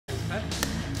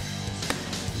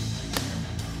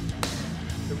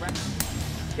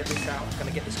get this out. I'm going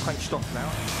to get this quenched off now.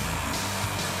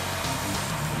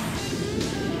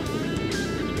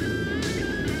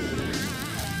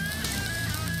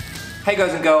 Hey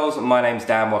guys and girls, my name's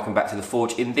Dan, welcome back to The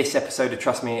Forge. In this episode of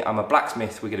Trust Me, I'm a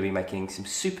blacksmith. We're going to be making some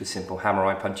super simple hammer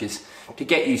eye punches to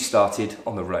get you started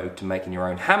on the road to making your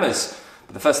own hammers.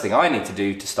 But the first thing I need to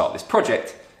do to start this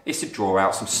project is to draw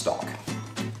out some stock.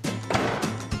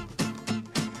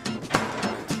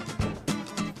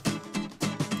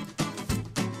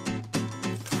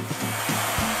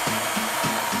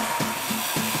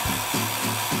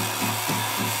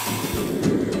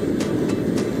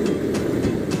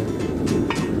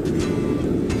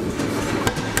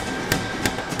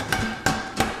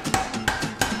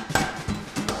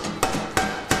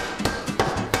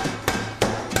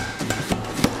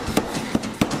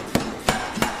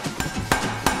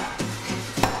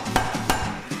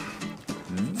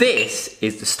 This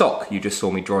is the stock you just saw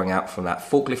me drawing out from that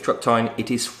forklift truck tine. It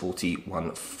is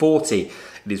 4140.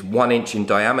 It is 1 inch in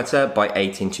diameter by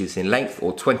 8 inches in length,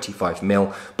 or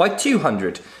 25mm by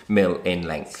 200mm in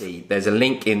length. See, there's a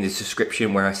link in the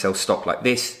description where I sell stock like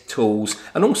this, tools,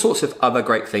 and all sorts of other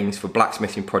great things for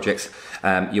blacksmithing projects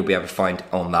you'll be able to find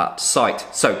on that site.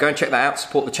 So go and check that out,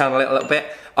 support the channel a little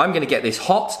bit. I'm going to get this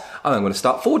hot and I'm going to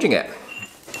start forging it.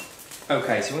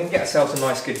 Okay, so we're going to get ourselves a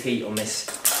nice good heat on this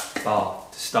bar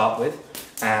to start with,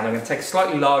 and I'm going to take a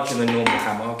slightly larger than normal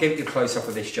hammer. I'll give you a close-up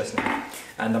of this just now,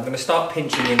 and I'm going to start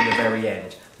pinching in the very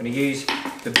end. I'm going to use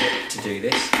the bit to do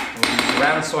this. I'm going to use the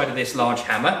round side of this large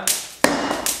hammer. I'm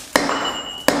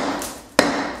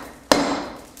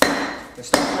going to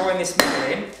start drawing this middle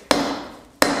in,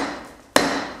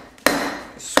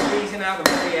 squeezing out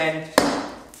the very end.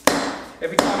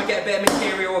 Every time I get a bit of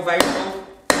material available,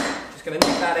 just going to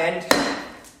nip that end.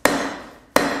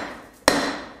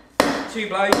 2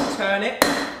 blows, turn it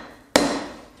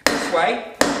this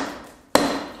way.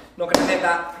 Not going to let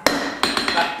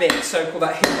that bit, so-called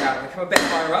that hip out. I'm going to come a bit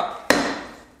higher up.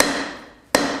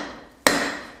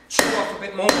 Chew off a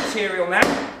bit more material now.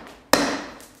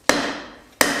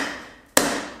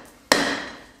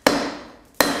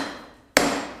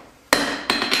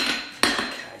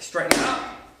 Okay, straighten it up.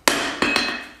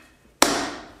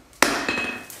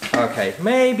 Okay,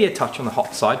 maybe a touch on the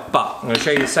hot side, but I'm going to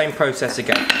show you the same process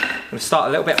again. I'm going to start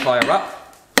a little bit higher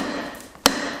up.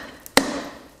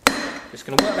 Just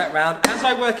going to work that round. As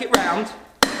I work it round,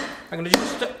 I'm going to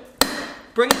just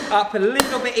bring it up a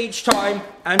little bit each time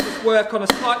and just work on a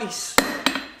slightly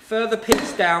further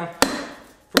piece down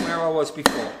from where I was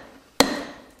before.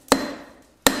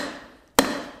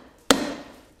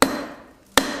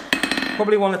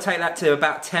 Probably want to take that to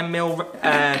about 10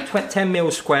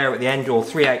 mil square at the end, or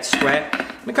 3/8 square. I'm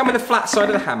going to come with the flat side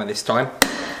of the hammer this time.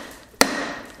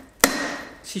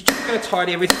 So you're just going to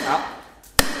tidy everything up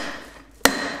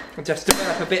and just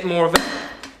develop a bit more of an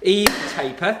even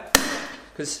taper,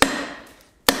 because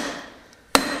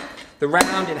the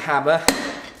rounding hammer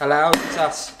allows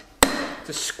us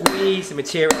to squeeze the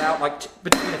material out like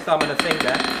between the thumb and the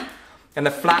finger, and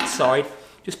the flat side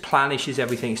just planishes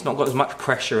everything. It's not got as much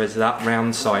pressure as that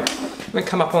round side. I'm going to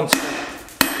come up onto the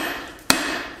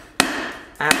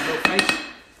anvil face.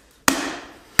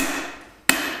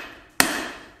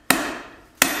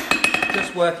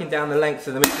 Just working down the length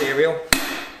of the material.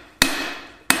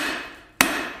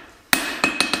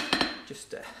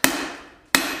 Just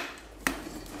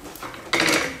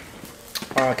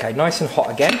okay, nice and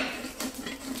hot again.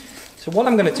 So what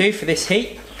I'm going to do for this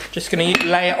heat, just going to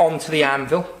lay it onto the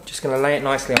anvil. Just going to lay it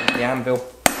nicely onto the anvil.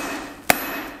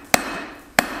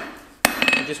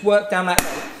 And just work down that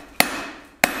length.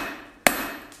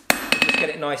 Just get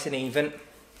it nice and even.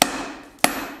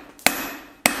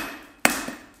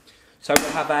 So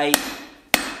we'll have a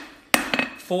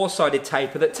 4-sided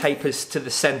taper that tapers to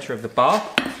the centre of the bar.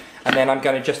 And then I'm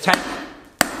going to just take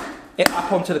it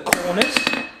up onto the corners.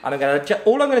 And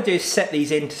all I'm going to do is set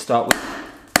these in to start with.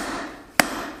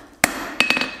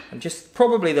 And just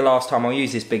probably the last time I'll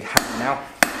use this big hammer now.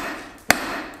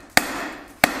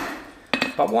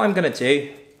 But what I'm going to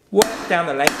do, work down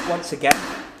the length once again.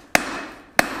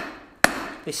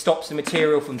 This stops the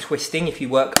material from twisting if you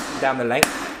work down the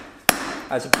length,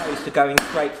 as opposed to going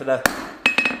straight for the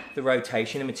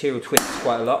rotation. The material twists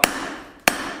quite a lot.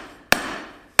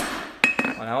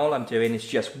 And all I'm doing is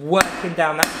just working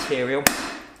down that material,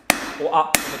 or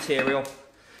up the material,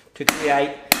 to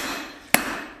create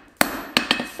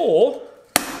 4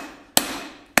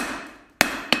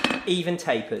 even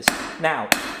tapers. Now,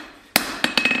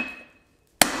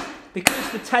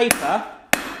 because the taper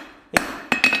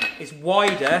is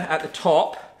wider at the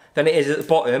top than it is at the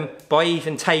bottom, by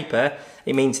even taper,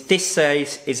 it means this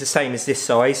size is the same as this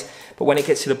size, but when it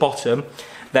gets to the bottom,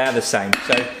 they're the same.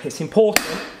 So it's important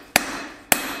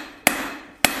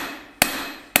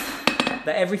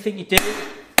that everything you do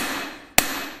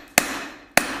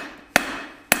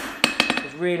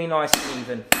is really nice and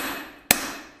even.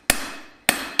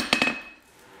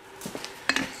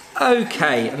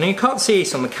 Okay, I know you can't see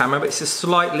this on the camera, but it's a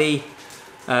slightly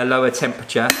lower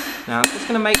temperature. Now I'm just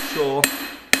going to make sure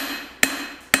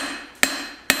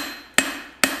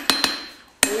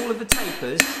all of the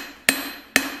tapers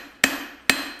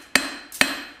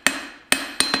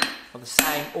are the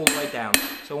same all the way down.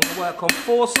 So I'm going to work on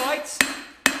 4 sides.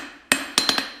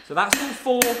 So that's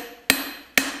all 4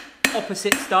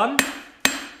 opposites done.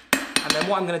 And then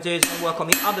what I'm going to do is I'm going to work on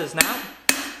the others now.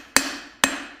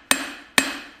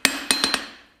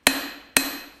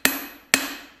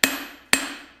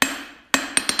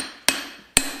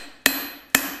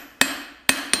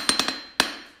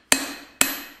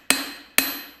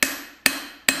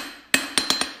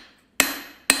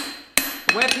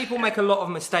 Where people make a lot of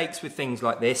mistakes with things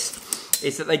like this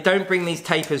is that they don't bring these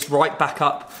tapers right back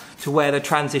up to where the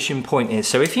transition point is.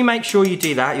 So if you make sure you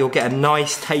do that, you'll get a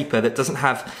nice taper that doesn't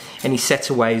have any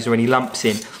setaways or any lumps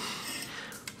in.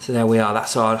 So there we are,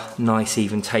 that's our nice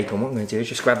even taper. And what I'm going to do is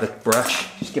just grab the brush,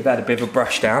 just give that a bit of a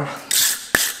brush down.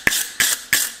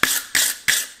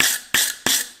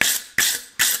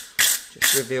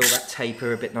 Just reveal that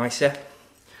taper a bit nicer,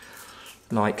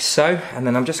 like so. And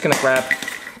then I'm just going to grab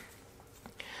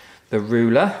the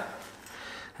ruler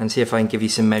and see if I can give you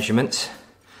some measurements.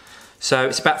 So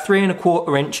it's about 3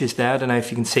 1/4 inches there. I don't know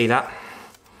if you can see that.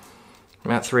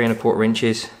 About 3 1/4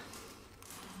 inches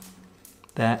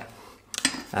there,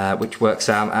 which works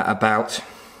out at about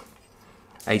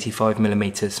 85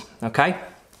 millimeters. Okay.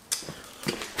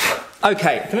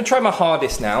 Okay, I'm going to try my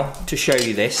hardest now to show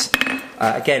you this.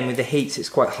 Again, with the heats, it's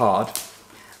quite hard.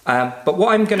 But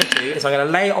what I'm going to do is I'm going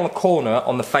to lay it on a corner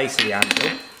on the face of the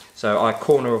anvil. So a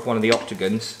corner of one of the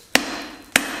octagons,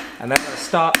 and then I'm going to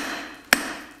start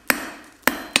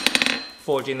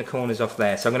forging the corners off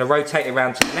there. So I'm going to rotate it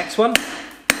around to the next one,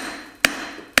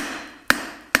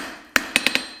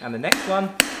 and the next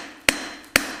one,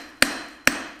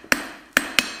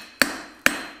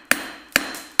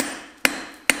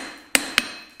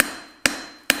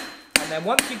 and then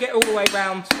once you get all the way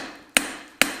round,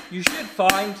 you should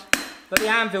find that the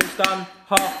anvil's done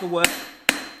half the work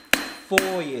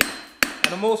for you.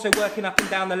 And I'm also working up and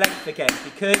down the length again,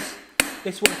 because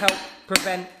this will help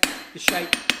prevent the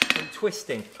shape from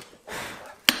twisting.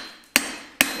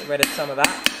 Get rid of some of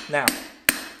that. Now,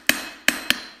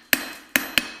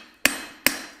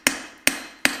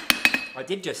 I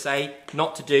did just say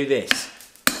not to do this,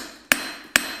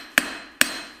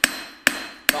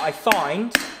 but I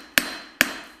find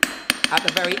at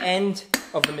the very end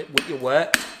of your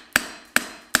work,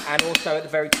 and also at the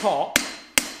very top,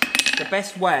 the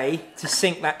best way to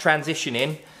sink that transition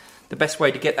in, the best way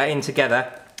to get that in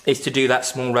together, is to do that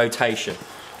small rotation.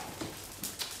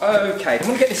 Okay, I don't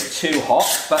want to get this too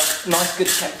hot, but nice good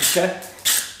temperature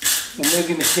will move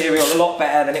your material a lot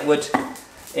better than it would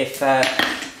if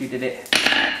you did it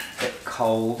a bit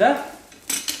colder.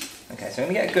 Okay, so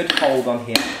I'm going to get a good hold on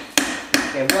here.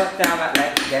 Again, work down that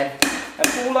length again, and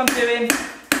all I'm doing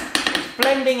is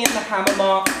blending in the hammer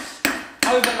marks,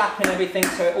 overlapping everything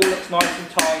so it all looks nice and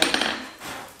tidy.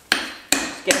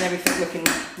 Just getting everything looking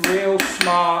real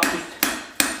smart.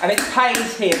 And it's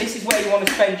pays here. This is where you want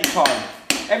to spend your time.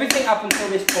 Everything up until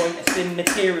this point has been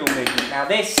material movement. Now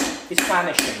this is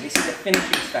finishing. This is the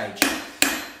finishing stage.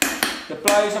 The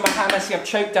blows on my hammer, see I've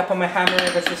choked up on my hammer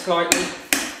ever so slightly.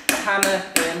 The hammer,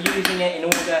 I'm using it in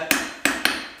order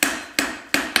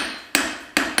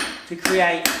to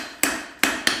create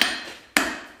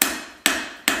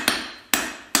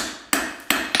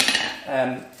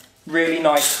really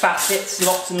nice facets,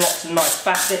 lots and lots of nice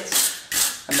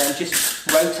facets, and then just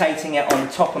rotating it on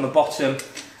the top and the bottom,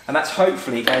 and that's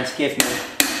hopefully going to give me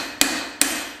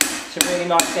some really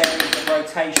nice areas of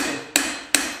rotation.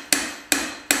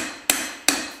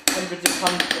 Hundreds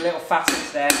of little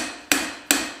facets there.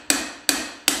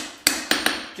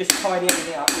 Just tidy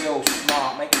everything up real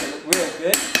smart, make it look real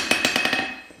good.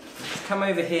 Just come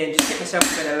over here and just get myself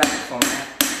a bit of length on there.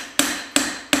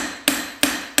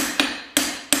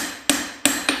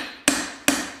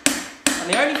 And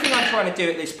the only thing I'm trying to do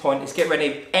at this point is get rid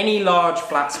of any large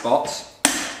flat spots,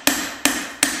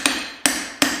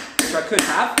 which I could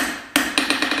have,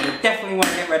 but I definitely want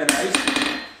to get rid of those.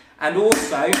 And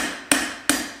also,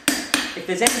 if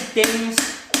there's any dings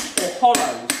or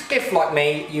hollows, if like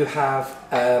me you have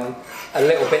a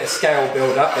little bit of scale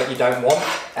build up that you don't want,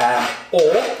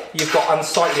 or you've got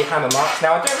unsightly hammer marks.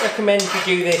 Now I don't recommend you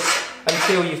do this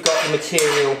until you've got the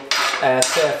material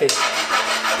surface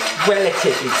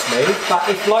relatively smooth, but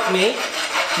if, like me,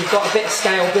 you've got a bit of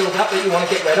scale build-up that you want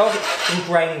to get rid of, it's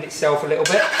ingrained itself a little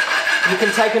bit, you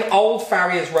can take an old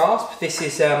farrier's rasp. This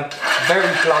is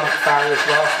very blunt farrier's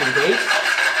rasp indeed,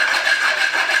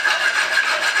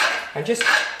 and just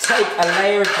take a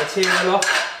layer of material off.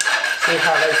 See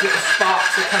how those little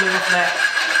sparks are coming off there,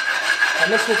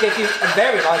 and this will give you a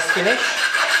very nice finish,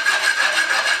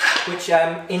 which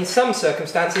in some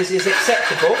circumstances is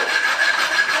acceptable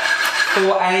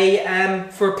for a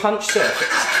punch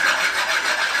surface.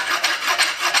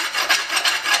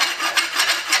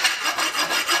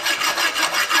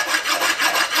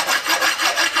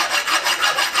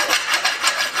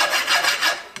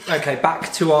 Okay,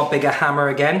 back to our bigger hammer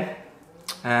again,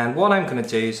 and what I'm going to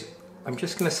do is I'm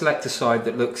just going to select a side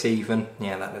that looks even.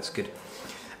 Yeah, that looks good.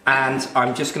 And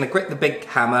I'm just going to grip the big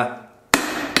hammer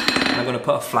and I'm going to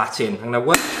put a flat in. I'm going to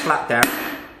work the flat down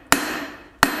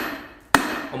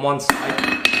on one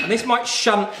side, and this might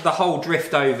shunt the whole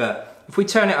drift over. If we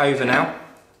turn it over now,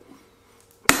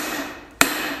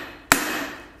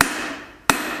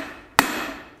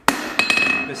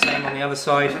 the same on the other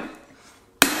side.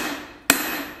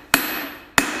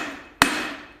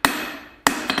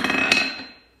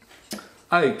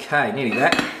 Okay, nearly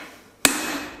there.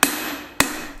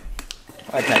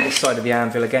 Okay, this side of the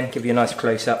anvil again, give you a nice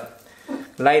close-up.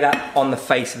 Lay that on the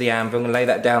face of the anvil, I'm going to lay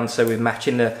that down so we're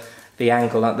matching the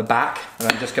angle at the back,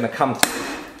 and I'm just going to come through.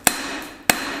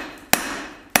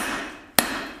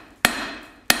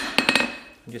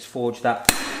 And just forge that.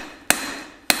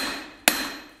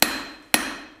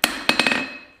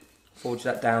 Forge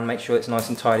that down, make sure it's nice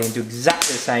and tidy, and do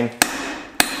exactly the same.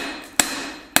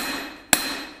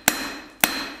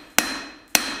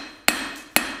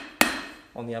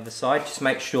 On the other side, just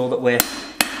make sure that we're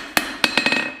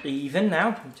even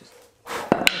now.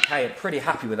 Okay, I'm pretty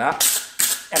happy with that,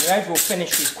 and the overall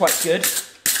finish is quite good.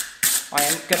 I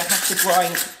am going to have to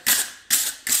grind.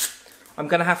 I'm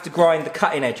going to have to grind the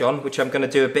cutting edge on, which I'm going to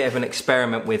do a bit of an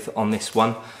experiment with on this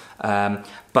one.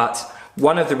 But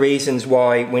one of the reasons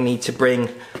why we need to bring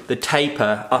the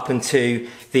taper up into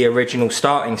the original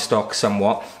starting stock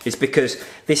somewhat is because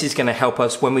this is going to help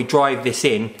us when we drive this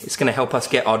in. It's going to help us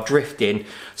get our drift in,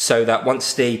 so that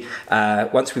once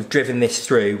we've driven this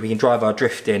through, we can drive our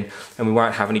drift in and we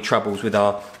won't have any troubles with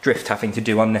our drift having to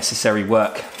do unnecessary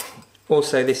work.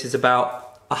 Also, this is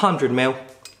about 100 mil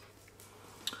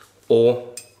or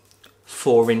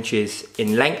 4 inches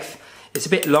in length. It's a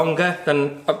bit longer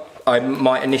than I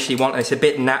might initially want, and it's a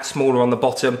bit smaller on the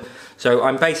bottom, so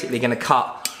I'm basically going to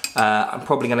cut, I'm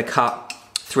probably going to cut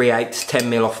 3/8, 10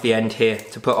 mil off the end here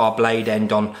to put our blade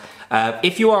end on.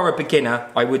 If you are a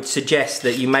beginner, I would suggest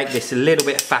that you make this a little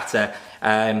bit fatter.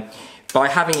 By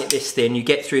having it this thin, you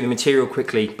get through the material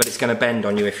quickly, but it's going to bend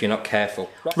on you if you're not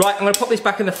careful. Right, I'm going to pop this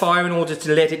back in the fire in order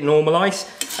to let it normalise,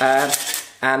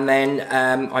 and then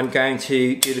I'm going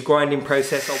to do the grinding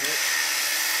process.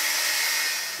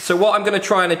 So what I'm going to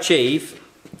try and achieve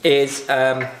is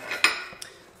to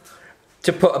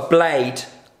put a blade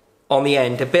on the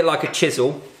end, a bit like a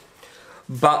chisel,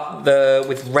 but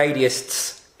with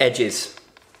radiused edges.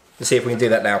 Let's see if we can do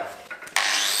that now.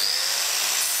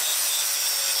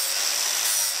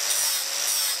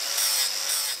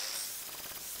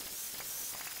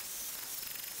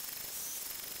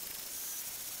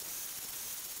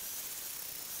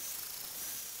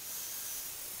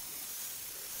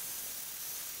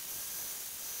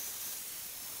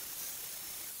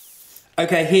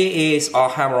 Okay, here is our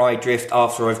hammer eye drift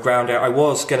after I've ground it. I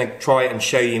was going to try and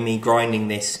show you me grinding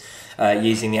this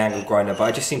using the angle grinder, but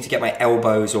I just seem to get my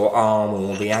elbows or arm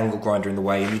or the angle grinder in the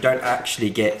way, and you don't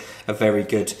actually get a very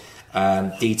good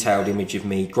detailed image of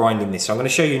me grinding this. So I'm going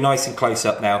to show you nice and close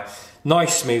up now.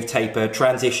 Nice smooth taper,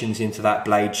 transitions into that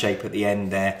blade shape at the end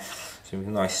there. So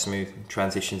nice smooth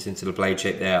transitions into the blade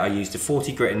shape there. I used a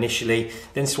 40 grit initially,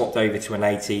 then swapped over to an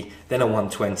 80, then a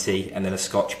 120, and then a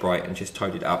Scotch-Brite, and just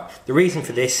tied it up. The reason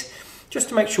for this, just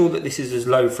to make sure that this is as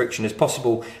low friction as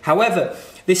possible. However,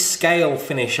 this scale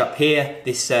finish up here,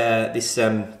 this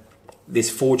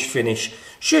forged finish,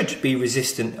 should be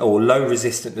resistant or low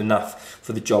resistant enough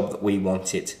for the job that we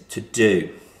want it to do.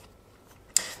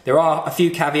 There are a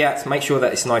few caveats. Make sure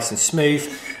that it's nice and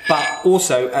smooth, but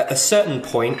also at a certain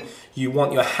point, you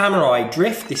want your hammer eye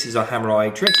drift. This is our hammer eye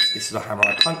drift. This is our hammer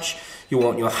eye punch. You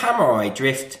want your hammer eye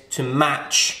drift to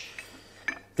match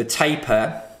the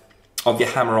taper of your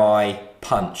hammer eye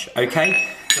punch. Okay,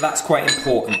 so that's quite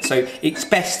important. So it's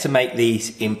best to make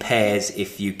these in pairs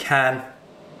if you can.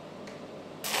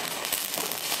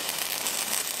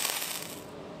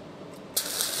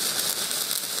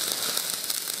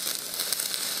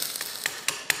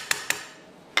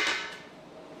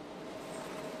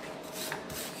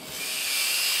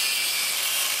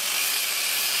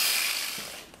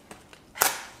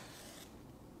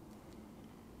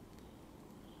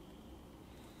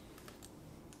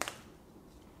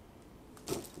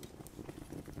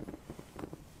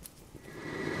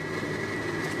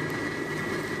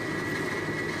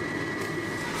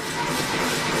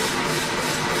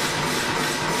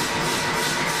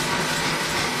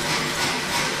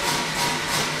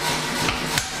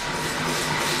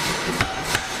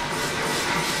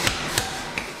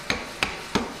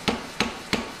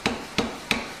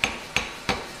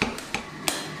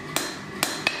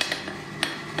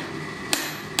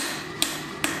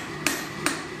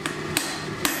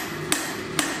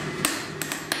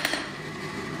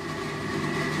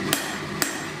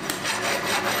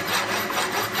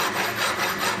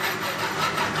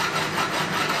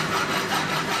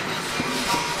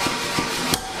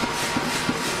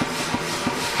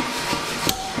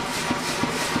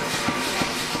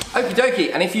 Okie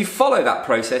dokie, and if you follow that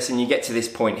process and you get to this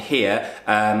point here,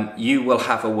 you will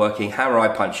have a working hammer-eye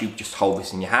punch. You just hold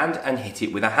this in your hand and hit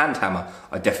it with a hand hammer.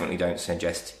 I definitely don't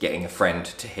suggest getting a friend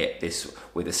to hit this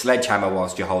with a sledgehammer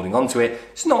whilst you're holding onto it.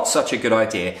 It's not such a good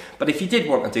idea, but if you did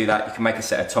want to do that, you can make a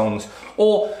set of tongs,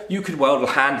 or you could weld a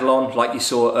handle on like you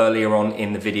saw earlier on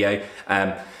in the video.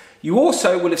 You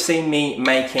also will have seen me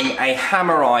making a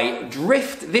hammer-eye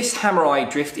drift. This hammer-eye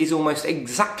drift is almost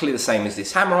exactly the same as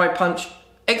this hammer-eye punch,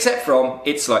 except from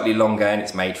it's slightly longer and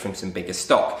it's made from some bigger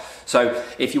stock. So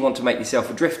if you want to make yourself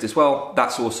a drift as well,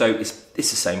 that's also, it's the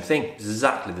same thing. It's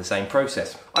exactly the same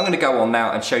process. I'm going to go on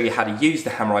now and show you how to use the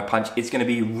hammer-eye punch. It's going to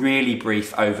be a really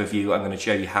brief overview. I'm going to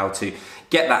show you how to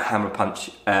get that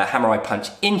hammer-eye punch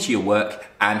into your work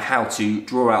and how to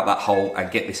draw out that hole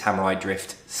and get this hammer-eye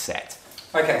drift set.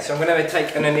 Okay, so I'm going to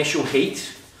take an initial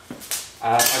heat.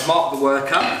 I've marked the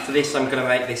work up. For this, I'm going to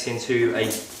make this into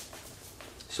a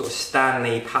sort of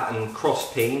Stanley pattern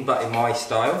cross peen, but in my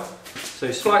style.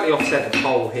 So slightly offset the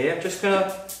hole here. I'm just going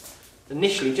to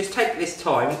initially just take this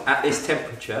time at this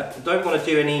temperature. I don't want to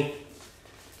do any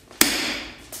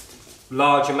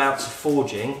large amounts of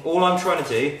forging. All I'm trying to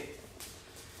do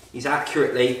is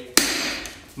accurately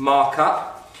mark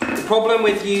up. The problem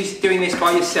with doing this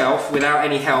by yourself without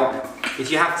any help is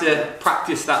you have to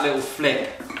practice that little flip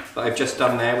that I've just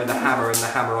done there with the hammer and the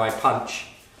hammer-eye punch,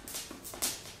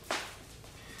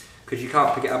 because you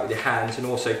can't pick it up with your hands, and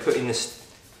also putting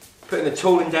the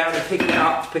tooling down and picking it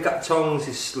up to pick up tongs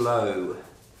is slow.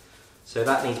 So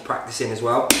that needs practicing as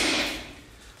well.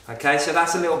 Okay, so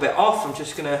that's a little bit off. I'm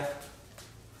just going to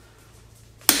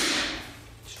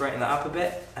straighten that up a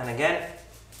bit, and again.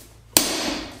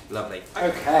 Lovely.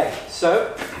 Okay,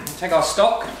 so take our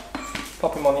stock,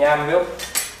 pop them on the anvil,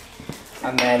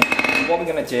 and then what we're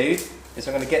going to do is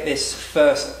I'm going to get this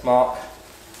first mark,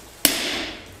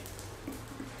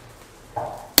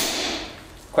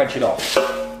 quench it off.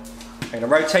 I'm going to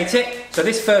rotate it. So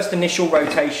this first initial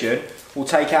rotation will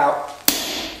take out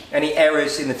any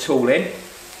errors in the tooling.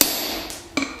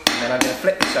 And then I'm going to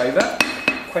flip this over,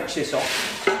 quench this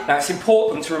off. Now it's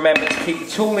important to remember to keep the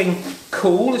tooling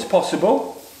cool as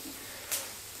possible.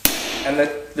 And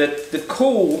the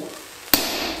cool,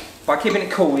 by keeping it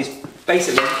cool, is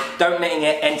basically don't letting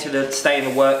it stay in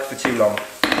the work for too long.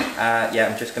 Yeah,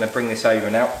 I'm just going to bring this over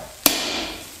now.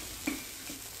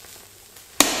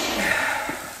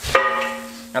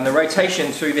 And the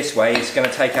rotation through this way is going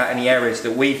to take out any errors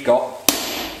that we've got.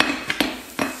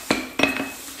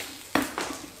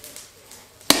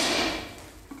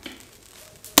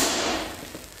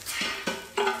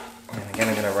 And again,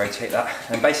 I'm going to rotate that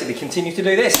and basically continue to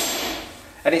do this.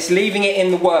 And it's leaving it in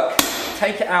the work.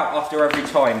 Take it out after every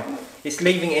time. It's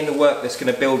leaving it in the work that's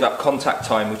going to build up contact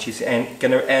time, which is going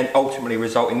to ultimately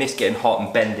result in this getting hot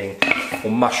and bending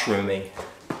or mushrooming.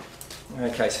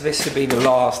 Okay, so this should be the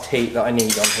last heat that I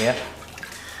need on here.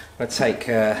 I'm going to take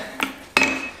a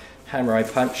hammer-eye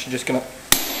punch. I'm just going to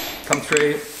come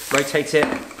through, rotate it,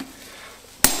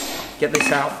 get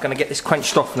this out. I'm going to get this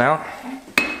quenched off now.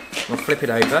 I'll flip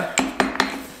it over,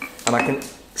 and I can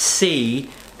see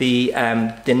the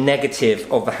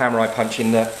negative of the hammer-eye punch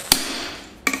in the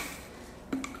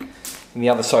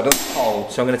other side of the hole.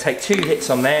 So I'm going to take 2 hits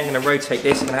on there. I'm going to rotate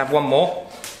this. I'm going to have one more.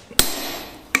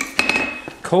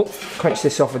 Cool. Quench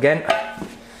this off again.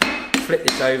 Flip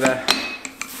this over,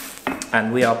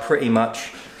 and we are pretty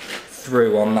much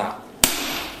through on that.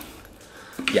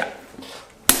 Yeah.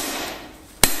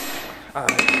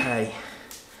 Okay.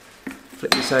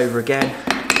 Flip this over again.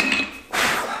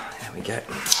 There we go.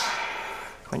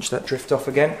 Quench that drift off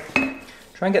again.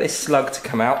 Try and get this slug to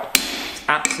come out. It's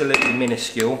absolutely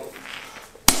minuscule.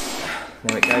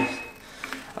 There it goes.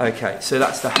 Okay, so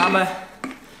that's the hammer,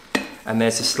 and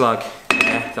there's the slug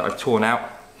there that I've torn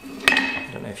out. I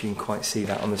don't know if you can quite see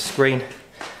that on the screen,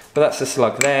 but that's the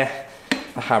slug there.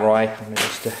 The hammer eye. I'm going to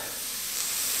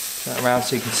just turn it around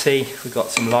so you can see we've got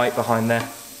some light behind there.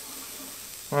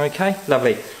 Okay,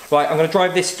 lovely. Right, I'm going to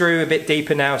drive this through a bit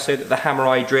deeper now so that the hammer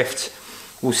eye drift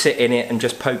will sit in it and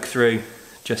just poke through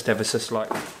just ever so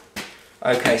slightly.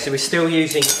 Okay, so we're still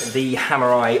using the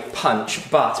hammer eye punch,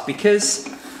 but because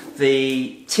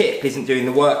the tip isn't doing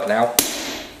the work now,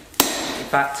 in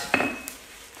fact,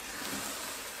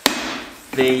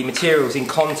 the material's in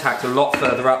contact a lot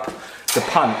further up the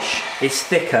punch. It's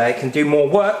thicker, it can do more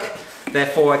work,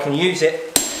 therefore I can use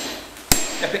it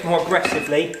a bit more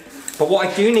aggressively. But what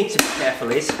I do need to be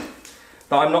careful is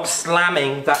that I'm not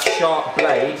slamming that sharp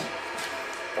blade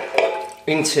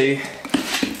into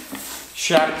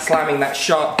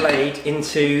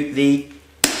the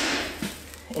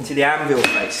anvil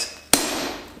face.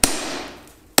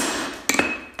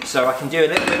 so I can do a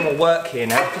little bit more work here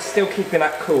now, just still keeping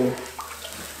that cool.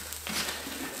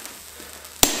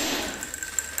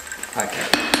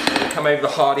 Okay, come over the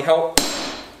hardy hole.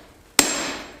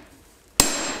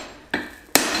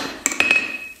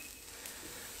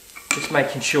 Just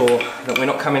making sure that we're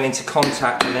not coming into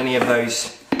contact with any of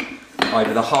those,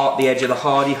 either the edge of the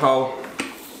hardy hole.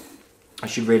 I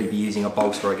should really be using a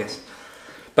bolster, I guess.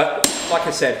 But like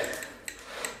I said,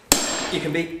 you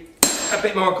can be a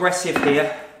bit more aggressive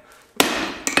here,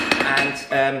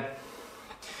 and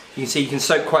you can see you can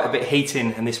soak quite a bit of heat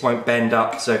in, and this won't bend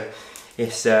up. So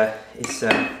it's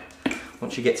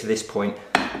once you get to this point,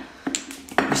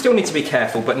 you still need to be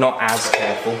careful, but not as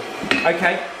careful.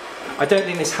 Okay, I don't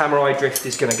think this hammer eye drift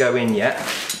is going to go in yet,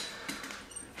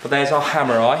 but there's our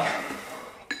hammer eye.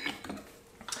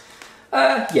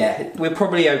 Yeah, we're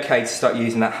probably okay to start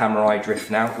using that hammer eye drift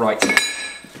now. Right.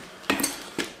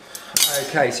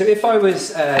 Okay, so if I was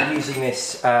using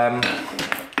this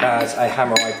as a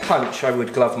hammer eye punch, I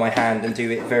would glove my hand and do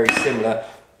it very similar.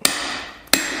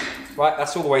 Right,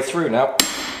 that's all the way through now.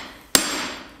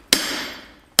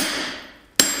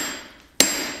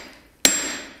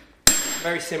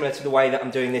 Very similar to the way that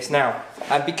I'm doing this now.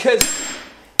 And because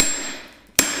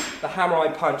the hammer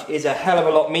eye punch is a hell of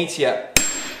a lot meatier,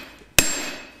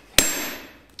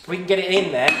 we can get it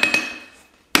in there,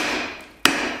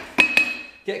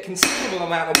 get a considerable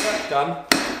amount of work done,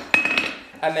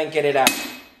 and then get it out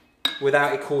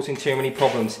without it causing too many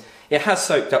problems. It has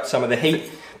soaked up some of the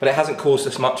heat, but it hasn't caused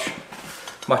us much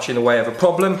in the way of a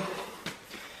problem.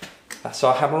 That's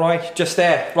our hammer eye just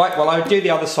there. Right, well, I would do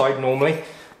the other side normally,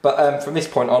 but from this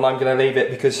point on I'm going to leave it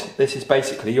because this is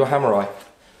basically your hammer eye.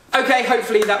 Okay,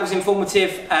 hopefully that was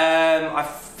informative. I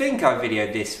think I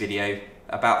videoed this video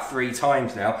about 3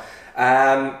 times now,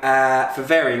 for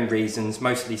varying reasons,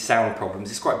 mostly sound problems.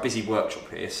 It's quite a busy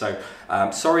workshop here, so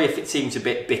sorry if it seems a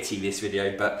bit bitty, this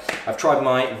video, but I've tried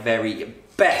my very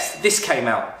best. This came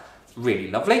out really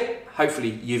lovely. Hopefully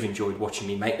you've enjoyed watching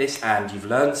me make this and you've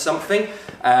learned something. If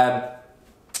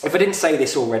I didn't say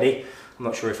this already, I'm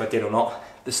not sure if I did or not,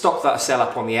 the stock that I sell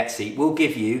up on the Etsy will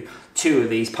give you 2 of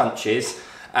these punches,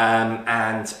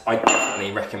 and I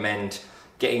definitely recommend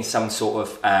getting some sort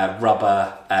of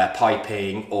rubber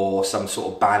piping or some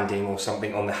sort of banding or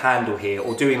something on the handle here,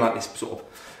 or doing like this sort of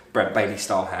Brent Bailey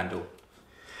style handle.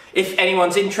 If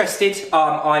anyone's interested,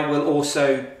 I will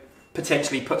also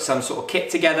potentially put some sort of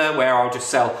kit together where I'll just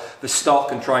sell the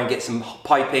stock and try and get some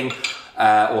piping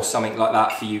or something like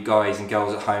that for you guys and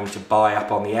girls at home to buy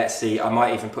up on the Etsy. I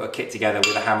might even put a kit together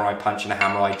with a hammer eye punch and a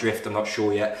hammer eye drift, I'm not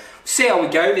sure yet. See how we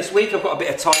go this week. I've got a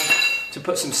bit of time to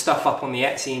put some stuff up on the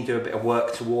Etsy and do a bit of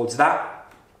work towards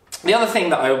that. The other thing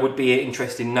that I would be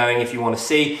interested in knowing, if you want to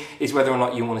see, is whether or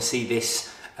not you want to see this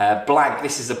blank.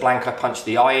 This is the blank I punched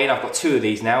the eye in. I've got 2 of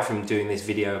these now from doing this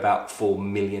video about 4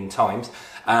 million times.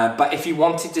 But if you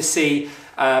wanted to see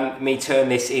me turn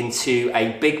this into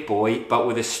a big boy, but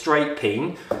with a straight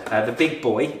peen, the big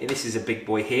boy, this is a big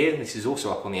boy here. This is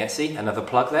also up on the Etsy, another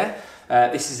plug there.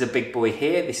 This is a big boy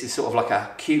here. This is sort of like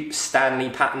a cute Stanley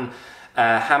pattern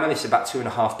hammer. This is about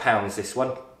 2.5 pounds, this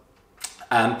one.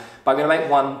 But I'm going to make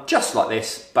one just like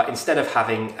this, but instead of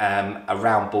having a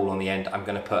round ball on the end, I'm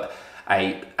going to put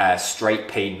a straight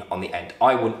peen on the end.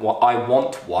 I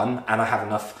want one, and I have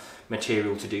enough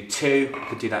material to do 2. I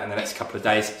could do that in the next couple of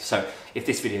days. So if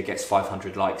this video gets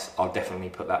 500 likes, I'll definitely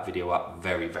put that video up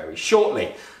very, very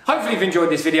shortly. Hopefully you've enjoyed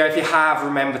this video. If you have,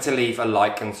 remember to leave a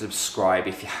like and subscribe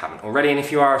if you haven't already. And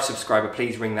if you are a subscriber,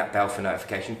 please ring that bell for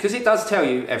notification, because it does tell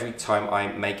you every time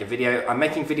I make a video. I'm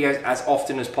making videos as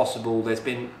often as possible. There's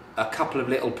been a couple of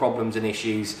little problems and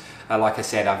issues. Like I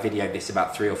said, I videoed this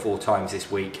about 3 or 4 times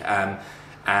this week.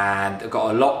 And I've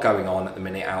got a lot going on at the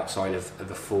minute outside of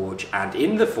the forge and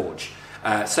in the forge.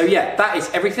 So yeah, that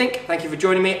is everything. Thank you for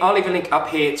joining me. I'll leave a link up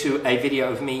here to a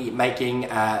video of me making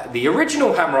the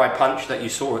original hammer eye punch that you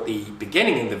saw at the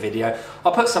beginning of the video.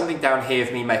 I'll put something down here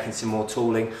of me making some more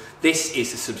tooling. This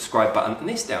is the subscribe button, and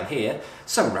this down here,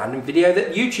 some random video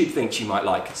that YouTube thinks you might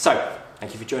like. So,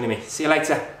 thank you for joining me. See you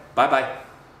later. Bye bye.